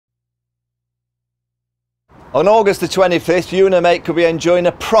On August the 25th, you and a mate could be enjoying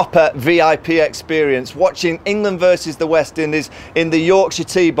a proper VIP experience, watching England versus the West Indies in the Yorkshire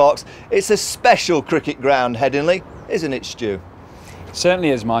tee box. It's a special cricket ground, Headingley, isn't it, Stu? It certainly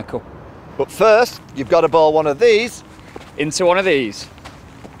is, Michael. But first, you've got to bowl one of these into one of these.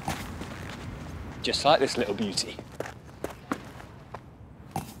 Just like this little beauty.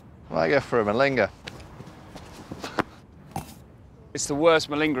 I go for a Malinga. It's the worst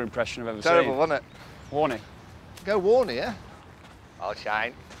Malinga impression I've ever seen. Terrible, wasn't it? Warning. Go Warner, yeah? I'll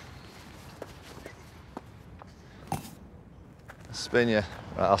shine. Spin you. Right,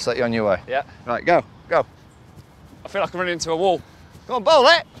 I'll set you on your way. Yeah. Right, go, go. I feel like I'm running into a wall. Go on, bowl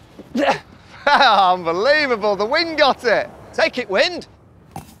it. Yeah. Unbelievable, the wind got it. Take it, wind.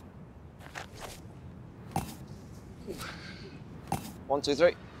 1, 2,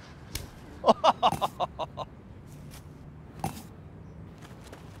 3.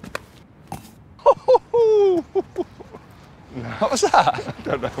 What was that? I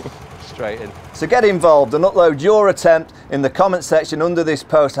don't know. Straight in. So get involved and upload your attempt in the comment section under this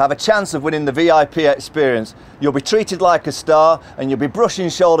post to have a chance of winning the VIP experience. You'll be treated like a star and you'll be brushing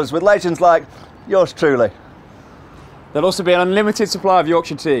shoulders with legends like yours truly. There'll also be an unlimited supply of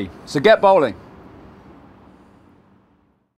Yorkshire tea, so get bowling.